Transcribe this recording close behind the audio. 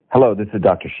Hello, this is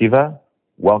Dr. Shiva.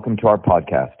 Welcome to our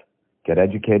podcast, Get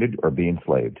Educated or Be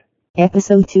Enslaved.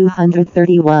 Episode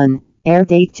 231, air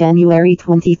date January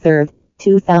 23rd,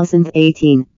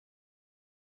 2018.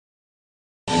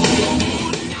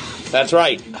 That's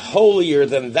right. Holier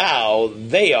than thou,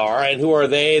 they are. And who are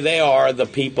they? They are the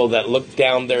people that look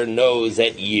down their nose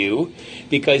at you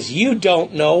because you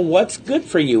don't know what's good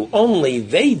for you. Only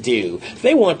they do.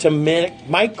 They want to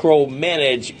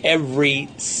micromanage every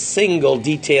single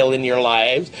detail in your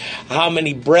lives, how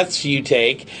many breaths you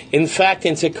take. In fact,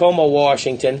 in Tacoma,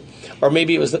 Washington, or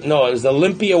maybe it was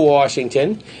Olympia,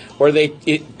 Washington, where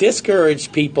it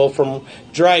discouraged people from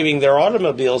driving their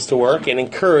automobiles to work and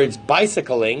encouraged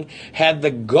bicycling, had the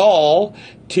gall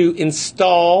to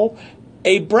install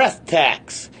a breath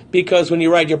tax. Because when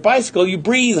you ride your bicycle, you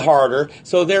breathe harder,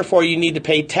 so therefore you need to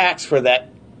pay tax for that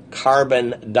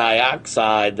carbon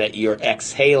dioxide that you're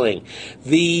exhaling.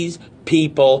 These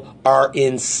people are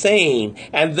insane,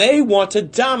 and they want to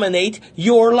dominate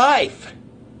your life.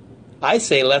 I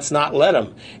say let's not let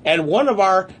them. And one of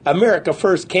our America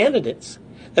First candidates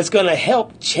that's going to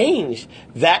help change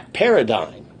that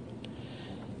paradigm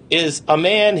is a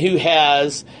man who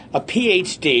has a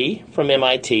PhD from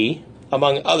MIT,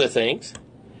 among other things,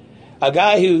 a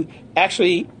guy who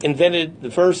actually invented the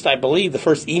first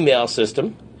email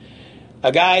system,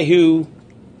 a guy who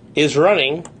is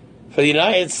running for the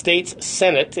United States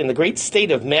Senate in the great state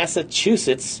of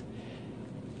Massachusetts,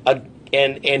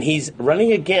 and he's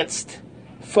running against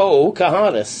Foe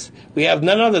Kahanis. We have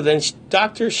none other than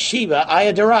Dr. Shiva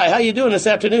Ayyadurai. How you doing this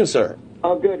afternoon, sir?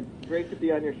 Oh, good. Great to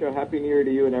be on your show. Happy New Year to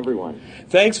you and everyone.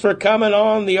 Thanks for coming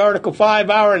on the Article 5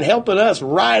 Hour and helping us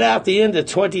right out the end of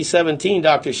 2017,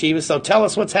 Dr. Shiva. So tell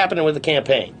us what's happening with the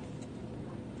campaign.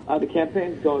 The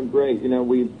campaign's going great. You know,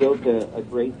 we've built a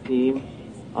great team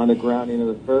on the ground. You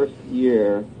know, the first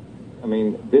year,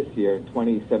 this year,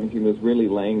 2017, was really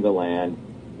laying the land.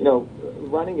 You know,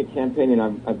 running a campaign, and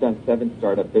I've done 7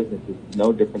 startup businesses,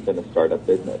 no different than a startup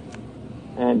business.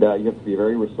 And you have to be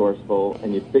very resourceful,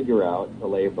 and you figure out the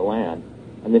lay of the land,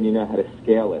 and then you know how to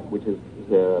scale it, which is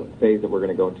the phase that we're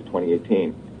going to go into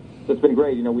 2018. So it's been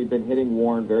great. You know, we've been hitting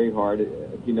Warren very hard.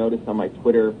 If you noticed on my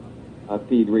Twitter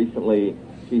feed recently,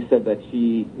 she said that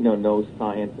she, knows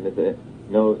science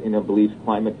and believes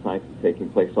climate science is taking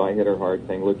place. So I hit her hard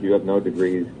saying, look, you have no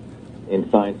degrees in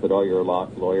science, but all you're a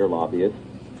lawyer lobbyist.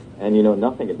 And you know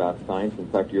nothing about science. In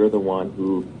fact, you're the one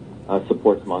who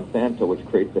supports Monsanto, which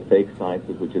creates the fake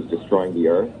sciences, which is destroying the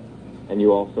earth. And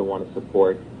you also want to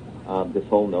support this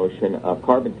whole notion of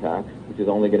carbon tax, which is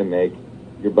only going to make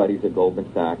your buddies at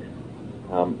Goldman Sachs,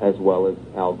 as well as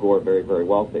Al Gore, very, very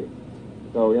wealthy.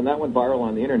 So, and that went viral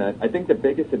on the internet. I think the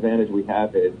biggest advantage we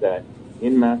have is that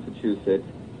in Massachusetts,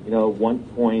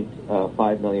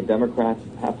 1.5 million Democrats,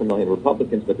 500,000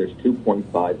 Republicans, but there's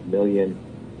 2.5 million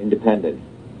independents.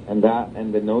 And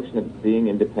the notion of being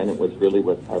independent was really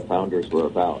what our founders were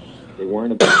about. They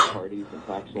weren't about parties and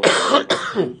factional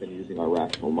and using our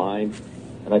rational mind.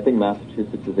 And I think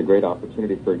Massachusetts is a great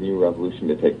opportunity for a new revolution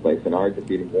to take place. And our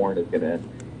defeating Warren is going to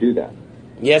do that.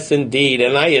 Yes, indeed.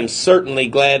 And I am certainly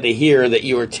glad to hear that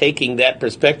you are taking that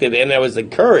perspective. And I was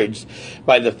encouraged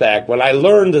by the fact when I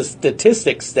learned the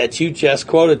statistics that you just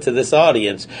quoted to this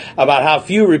audience about how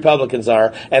few Republicans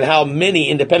are and how many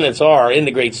independents are in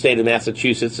the great state of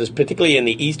Massachusetts, particularly in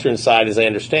the eastern side, as I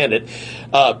understand it.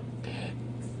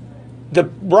 The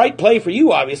right play for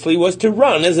you, obviously, was to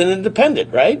run as an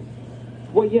independent, right?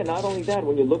 Well, yeah, not only that,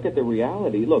 when you look at the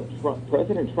reality, look,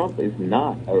 President Trump is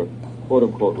not a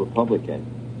quote-unquote Republican.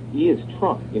 He is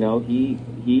Trump.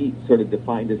 He sort of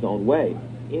defined his own way.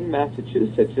 In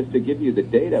Massachusetts, just to give you the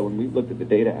data, when we looked at the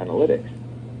data analytics,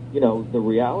 the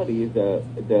reality is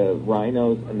the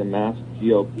rhinos and the Mass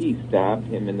GOP stabbed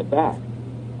him in the back.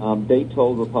 They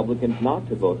told Republicans not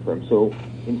to vote for him. So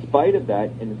in spite of that,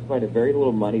 and in spite of very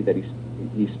little money that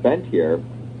he spent here,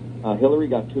 Hillary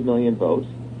got 2 million votes.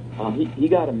 He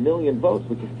got 1 million votes,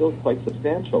 which is still quite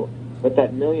substantial. But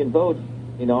that 1 million votes,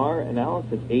 in our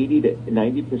analysis, 80 to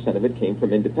 90% of it came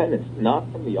from independents,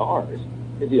 not from the R's.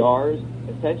 Because the R's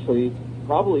essentially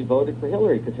probably voted for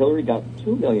Hillary because Hillary got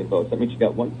 2 million votes. That means she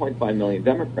got 1.5 million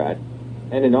Democrats.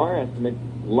 And in our estimate,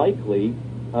 likely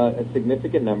a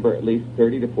significant number, at least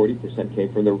 30 to 40%,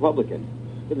 came from the Republicans.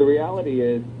 So the reality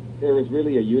is there is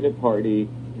really a uniparty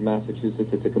in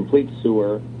Massachusetts. It's a complete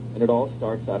sewer, and it all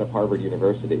starts out of Harvard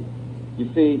University. You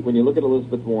see, when you look at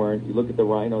Elizabeth Warren, you look at the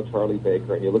rhino Charlie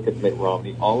Baker, and you look at Mitt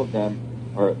Romney, all of them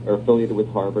are affiliated with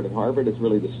Harvard, and Harvard is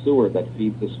really the sewer that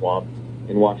feeds the swamp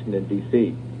in Washington,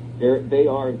 D.C. They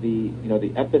are the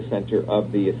epicenter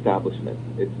of the establishment.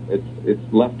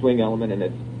 It's left-wing element, and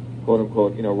it's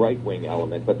quote-unquote, right-wing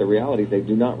element. But the reality is they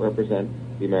do not represent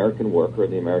the American worker or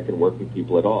the American working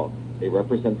people at all. They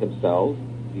represent themselves,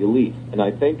 the elite. And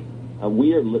I think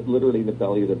we are literally in the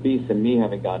belly of the beast, and me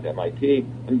having gone to MIT.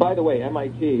 And by the way,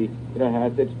 MIT,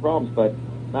 has its problems, but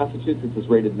Massachusetts is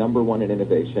rated number one in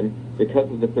innovation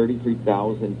because of the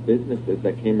 33,000 businesses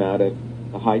that came out of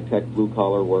the high-tech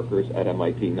blue-collar workers at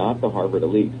MIT, not the Harvard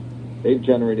elites. They've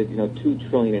generated, $2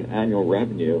 trillion in annual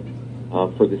revenue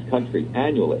for this country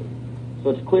annually. So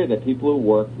it's clear that people who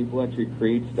work, people who actually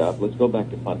create stuff, let's go back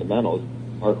to fundamentals,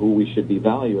 are who we should be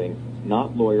valuing,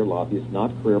 not lawyer lobbyists,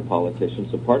 not career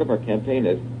politicians. So part of our campaign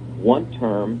is one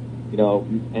term,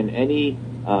 and any,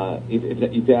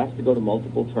 if you ask to go to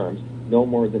multiple terms, no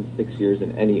more than 6 years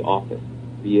in any office,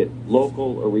 be it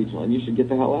local or regional, and you should get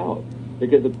the hell out.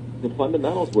 Because the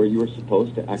fundamentals where you are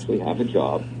supposed to actually have a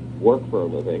job, work for a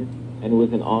living, and it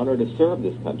was an honor to serve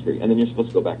this country, and then you're supposed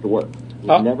to go back to work.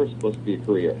 It's never supposed to be a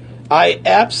career. I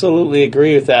absolutely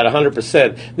agree with that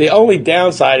 100%. The only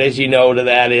downside, as you know, to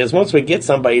that is once we get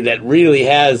somebody that really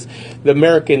has the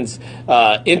Americans'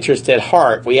 interest at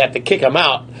heart, we have to kick them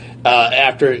out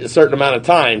after a certain amount of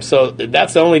time. So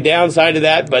that's the only downside to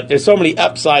that, but there's so many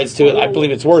upsides to it, I believe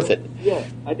it's worth it. Yeah,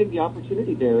 I think the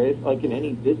opportunity there is, like in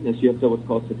any business, you have to what's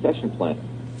called succession planning.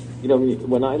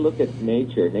 When I look at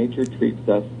nature teaches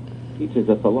us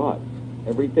a lot.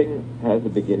 Everything has a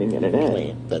beginning and an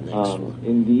end.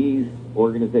 In these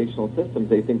organizational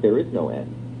systems, they think there is no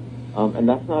end, and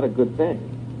that's not a good thing.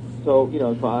 So,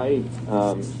 if I,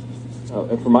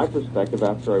 from my perspective,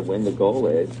 after I win, the goal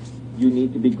is you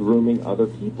need to be grooming other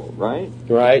people, right?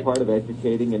 Right. It's part of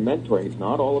educating and mentoring. It's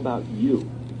not all about you.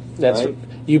 That's right?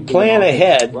 You plan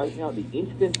ahead. Right now, the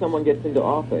instant someone gets into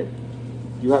office,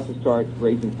 you have to start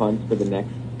raising funds for the next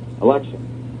election.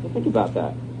 So think about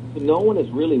that. So no one is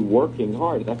really working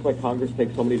hard. That's why Congress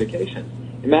takes so many vacations.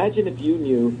 Imagine if you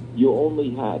knew you only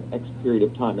had X period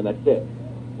of time and that's it.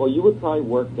 Well, you would probably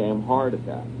work damn hard at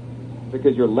that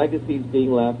because your legacy is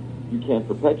being left. You can't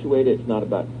perpetuate it. It's not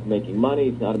about making money.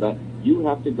 It's not about, you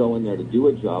have to go in there to do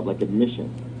a job like a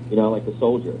mission, like a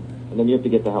soldier, and then you have to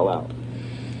get the hell out.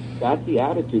 That's the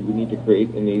attitude we need to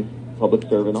create in these public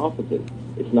servant offices.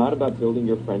 It's not about building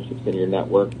your friendships and your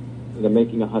network,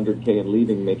 making 100K and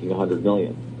leaving making 100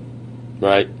 million.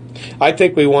 Right. I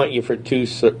think we want you for two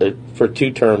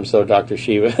terms, though, Dr.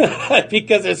 Shiva,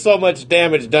 because there's so much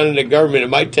damage done in the government. It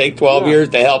might take 12 years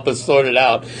to help us sort it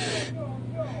out.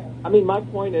 I mean, my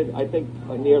point is, I think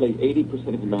nearly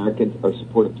 80% of Americans are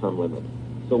supportive term limits.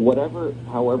 So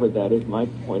however that is, my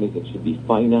point is it should be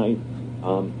finite.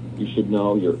 You should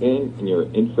know you're in, and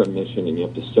you're in for a mission, and you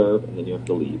have to serve, and then you have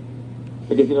to leave.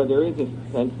 Because, there is a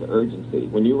sense of urgency.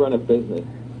 When you run a business,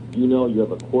 you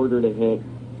have a quarter to hit,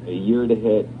 a year to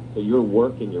hit, so you're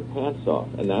working your pants off,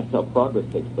 and that's how progress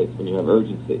takes place when you have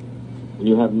urgency. When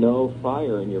you have no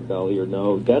fire in your belly or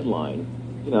no deadline,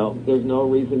 there's no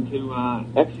reason to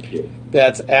execute.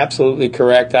 That's absolutely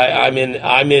correct. I'm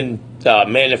in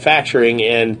manufacturing,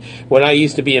 and when I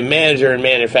used to be a manager in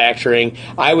manufacturing,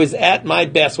 I was at my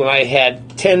best when I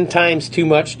had 10 times too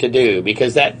much to do,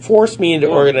 because that forced me into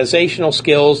organizational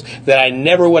skills that I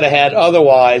never would have had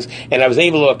otherwise, and I was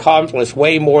able to accomplish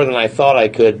way more than I thought I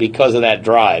could because of that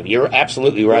drive. You're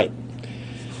absolutely right.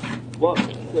 Well,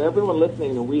 to everyone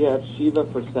listening, we have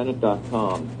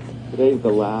ShivaForSenate.com. Today's the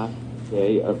last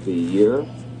day of the year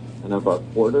and of our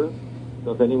quarter.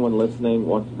 So if anyone listening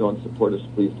wants to go and support us,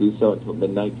 please do so until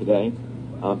midnight today,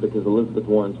 because Elizabeth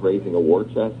Warren's raising a war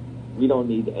chest. We don't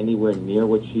need anywhere near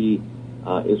what she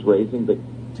is raising, but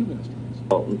 2 minutes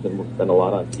consultants, and we'll spend a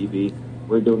lot on TV.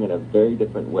 We're doing it in a very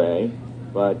different way,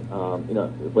 but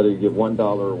whether you give $1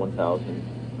 or $1,000,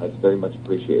 it's very much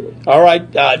appreciated. All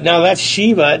right, now that's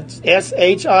Shiva,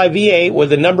 SHIVA,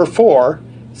 with the number 4,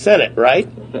 Senate, right?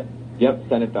 Yep,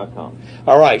 Senate.com.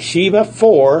 All right,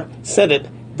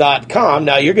 Shiva4Senate.com.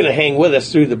 Now, you're going to hang with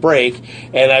us through the break,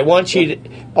 and I want you to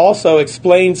also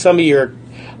explain some of your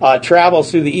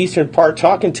travels through the eastern part,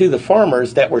 talking to the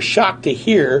farmers that were shocked to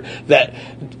hear that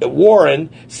Warren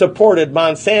supported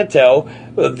Monsanto,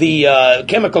 the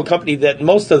chemical company that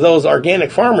most of those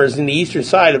organic farmers in the eastern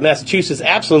side of Massachusetts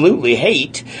absolutely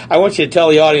hate. I want you to tell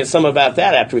the audience some about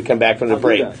that after we come back from the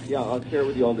break. Yeah, I'll share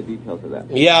with you all the details of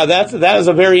that. Yeah, that is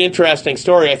a very interesting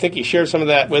story. I think you shared some of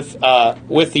that with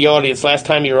the audience last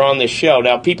time you were on this show.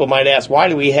 Now, people might ask, why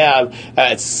do we have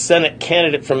a Senate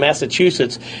candidate from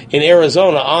Massachusetts in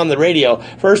Arizona on the radio?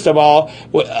 First of all,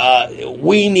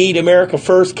 we need America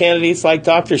First candidates like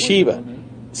Dr. Shiva.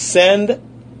 Send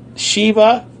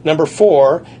Shiva, number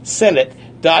 4,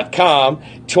 Senate.com,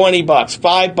 $20,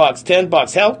 $5,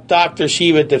 $10. Help Dr.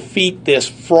 Shiva defeat this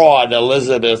fraud,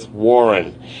 Elizabeth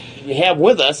Warren. have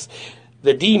with us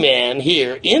the D-Man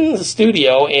here in the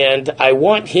studio, and I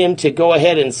want him to go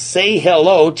ahead and say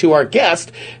hello to our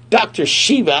guest, Dr.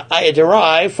 Shiva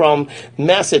Ayyadurai from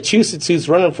Massachusetts, who's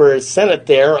running for Senate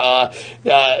there.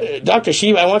 Dr.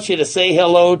 Shiva, I want you to say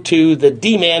hello to the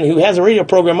D-Man, who has a radio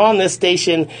program on this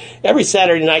station every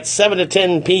Saturday night, 7 to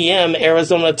 10 p.m.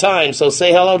 Arizona time. So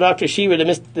say hello, Dr. Shiva,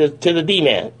 to the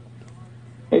D-Man.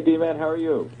 Hey, D-Man, how are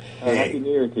you? Happy New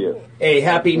Year to you. Hey,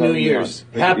 Happy New Year's.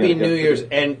 Happy New Year's.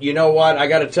 And you know what? I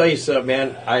got to tell you something,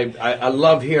 man. I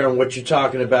love hearing what you're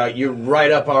talking about. You're right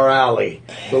up our alley.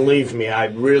 Believe me, I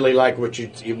really like what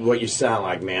you sound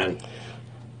like, man.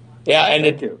 Yeah, and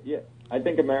Thank you. Yeah, I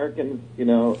think Americans,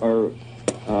 are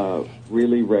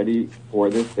really ready for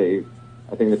this.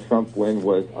 I think the Trump win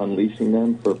was unleashing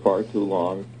them for far too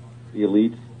long. The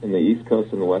elites in the East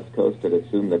Coast and the West Coast had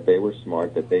assumed that they were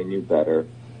smart, that they knew better.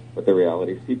 But the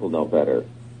reality is people know better.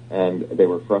 And they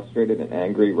were frustrated and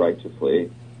angry righteously.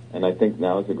 And I think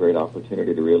now is a great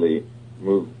opportunity to really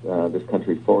move this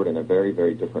country forward in a very,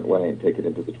 very different way and take it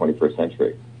into the 21st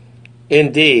century.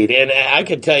 Indeed. And I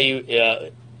could tell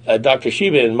you, Dr.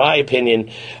 Shiva, in my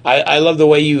opinion, I love the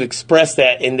way you express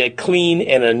that in a clean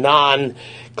and a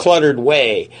non-cluttered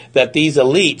way, that these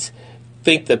elites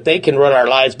think that they can run our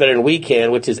lives better than we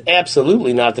can, which is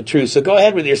absolutely not the truth. So go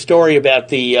ahead with your story about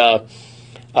the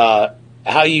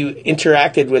how you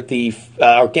interacted with the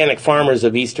organic farmers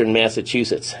of eastern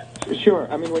Massachusetts. Sure.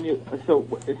 I mean, when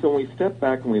we step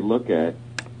back and we look at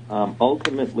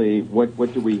ultimately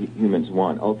what do we humans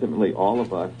want? Ultimately, all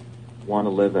of us want to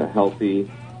live a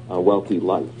healthy, wealthy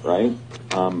life, right?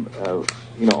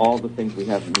 All the things we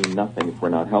have mean nothing if we're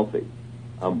not healthy.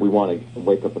 We want to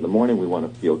wake up in the morning. We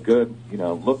want to feel good,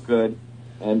 look good,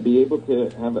 and be able to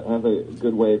have a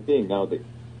good way of being. Now, the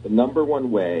number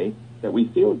one way that we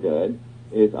feel good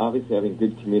is obviously having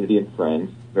good community and friends,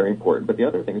 very important. But the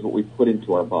other thing is what we put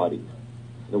into our bodies,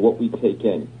 what we take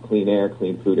in, clean air,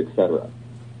 clean food, etc.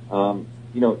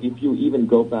 If you even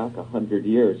go back 100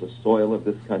 years, the soil of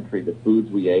this country, the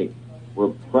foods we ate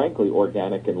were frankly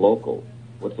organic and local.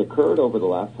 What's occurred over the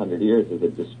last 100 years is a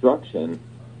destruction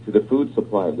to the food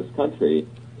supply of this country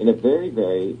in a very,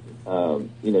 very,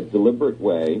 deliberate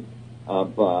way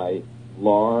by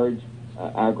large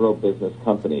agro-business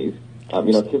companies.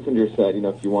 Kissinger said,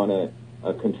 if you want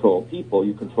to control people,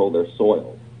 you control their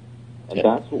soils. And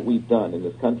that's what we've done in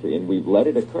this country. And we've let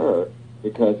it occur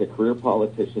because the career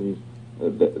politicians,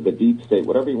 the deep state,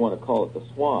 whatever you want to call it, the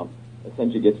swamp,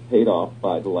 essentially gets paid off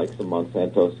by the likes of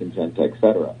Monsanto, Syngenta, et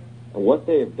cetera. And what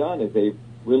they have done is they've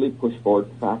really pushed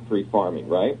forward factory farming,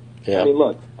 right? Yeah. I mean,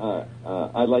 look,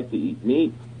 I like to eat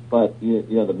meat, but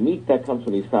the meat that comes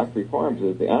from these factory farms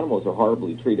is the animals are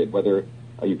horribly treated. Whether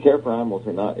you care for animals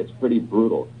or not, it's pretty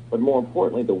brutal. But more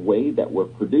importantly, the way that we're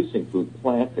producing food,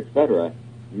 plants, etc.,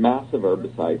 massive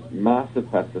herbicides, massive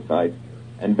pesticides,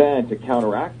 and then to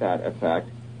counteract that effect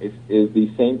is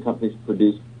these same companies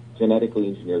produce genetically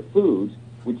engineered foods,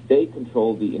 which they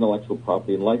control the intellectual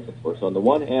property and license for. So on the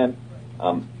one hand,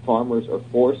 farmers are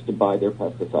forced to buy their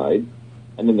pesticides,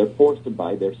 and then they're forced to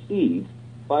buy their seeds,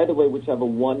 by the way, which have a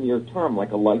 1-year term,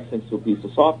 like a license to a piece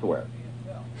of software,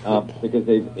 because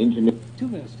they've engineered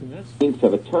genes to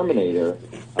have a terminator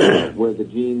where the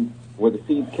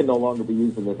seeds can no longer be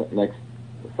used in the next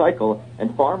cycle,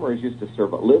 and farmers used to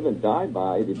live and die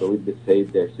by the ability to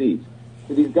save their seeds.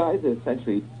 So these guys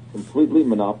essentially completely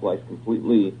monopolized,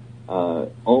 completely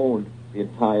owned the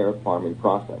entire farming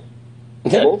process.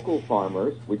 Local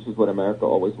farmers, which is what America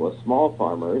always was, small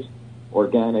farmers,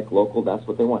 organic, local, that's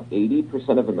what they want.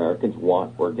 80% of Americans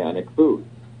want organic food,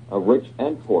 rich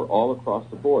and poor, all across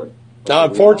the board. Now,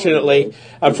 unfortunately,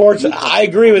 I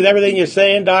agree with everything you're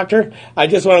saying, Doctor. I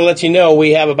just want to let you know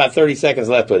we have about 30 seconds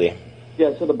left with you.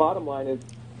 Yeah, so the bottom line is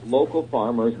local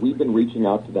farmers, we've been reaching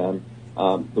out to them.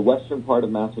 The western part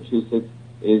of Massachusetts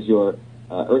is your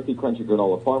earthy, crunchy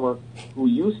granola farmer who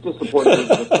used to support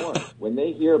Elizabeth Warren. When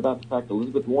they hear about the fact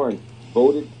Elizabeth Warren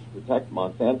voted to protect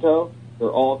Monsanto, they're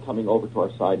all coming over to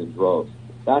our side in droves.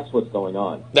 That's what's going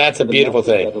on. That's a beautiful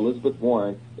thing. That Elizabeth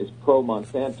Warren is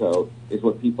pro-Monsanto is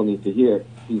what people need to hear.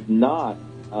 She's not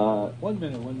one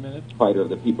minute. Fighter of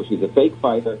the people. She's a fake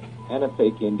fighter and a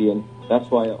fake Indian. That's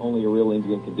why only a real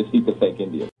Indian can defeat the fake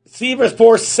Indian.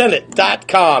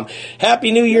 SeaverSportsSenate.com.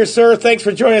 Happy New Year, sir. Thanks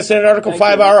for joining us in Article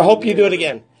 5 Hour. Hope you do it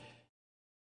again.